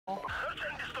Search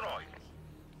and destroy.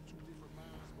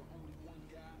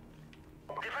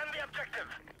 Defend the objective.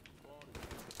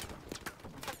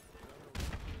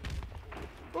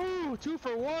 Ooh, 2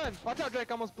 for 1. Watch out,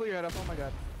 Drake. Almost blew your head up. Oh my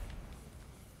god.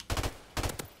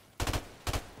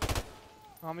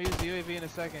 I'm gonna use the UAV in a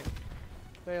second.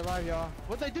 Stay alive, y'all.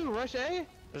 What'd they do? Rush A?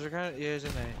 There's a kind of, yeah, he's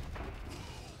in A.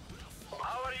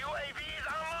 Our UAV is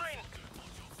online.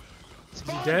 Is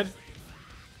he dead?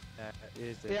 Yeah, he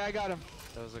is dead. Yeah, I got him.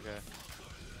 That was okay.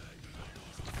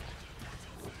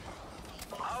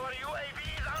 Our UAV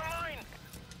is online.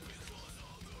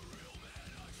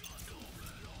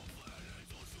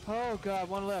 Oh god,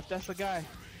 one left. That's the guy.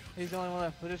 He's the only one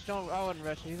left. But just don't. I wouldn't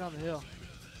rush him. He's on the hill.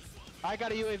 I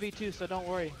got a UAV too, so don't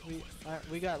worry.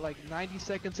 We got like 90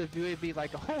 seconds of UAV,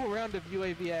 like a whole round of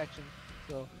UAV action.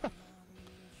 So. Oh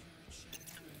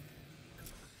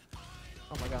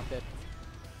my god, I'm dead.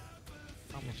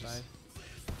 Almost died.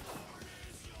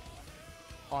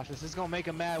 Watch this. This is gonna make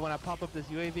him mad when I pop up this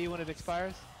UAV when it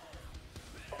expires.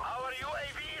 Our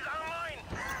UAV is online.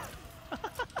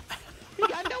 You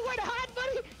got nowhere to hide,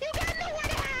 buddy. You got nowhere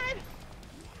to hide.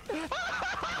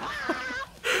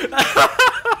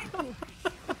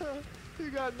 You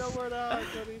got nowhere to hide,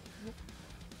 buddy.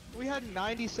 We had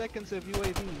 90 seconds of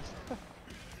UAVs.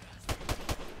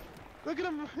 Look at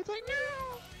him. It's like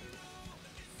no.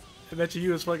 I bet you he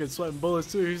was fucking sweating bullets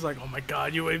too. He's like, oh my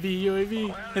god, UAV,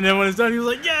 UAV. And then when it's done, he was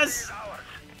like, yes!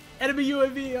 Enemy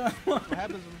UAV! That's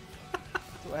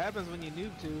what happens when you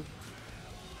noob too.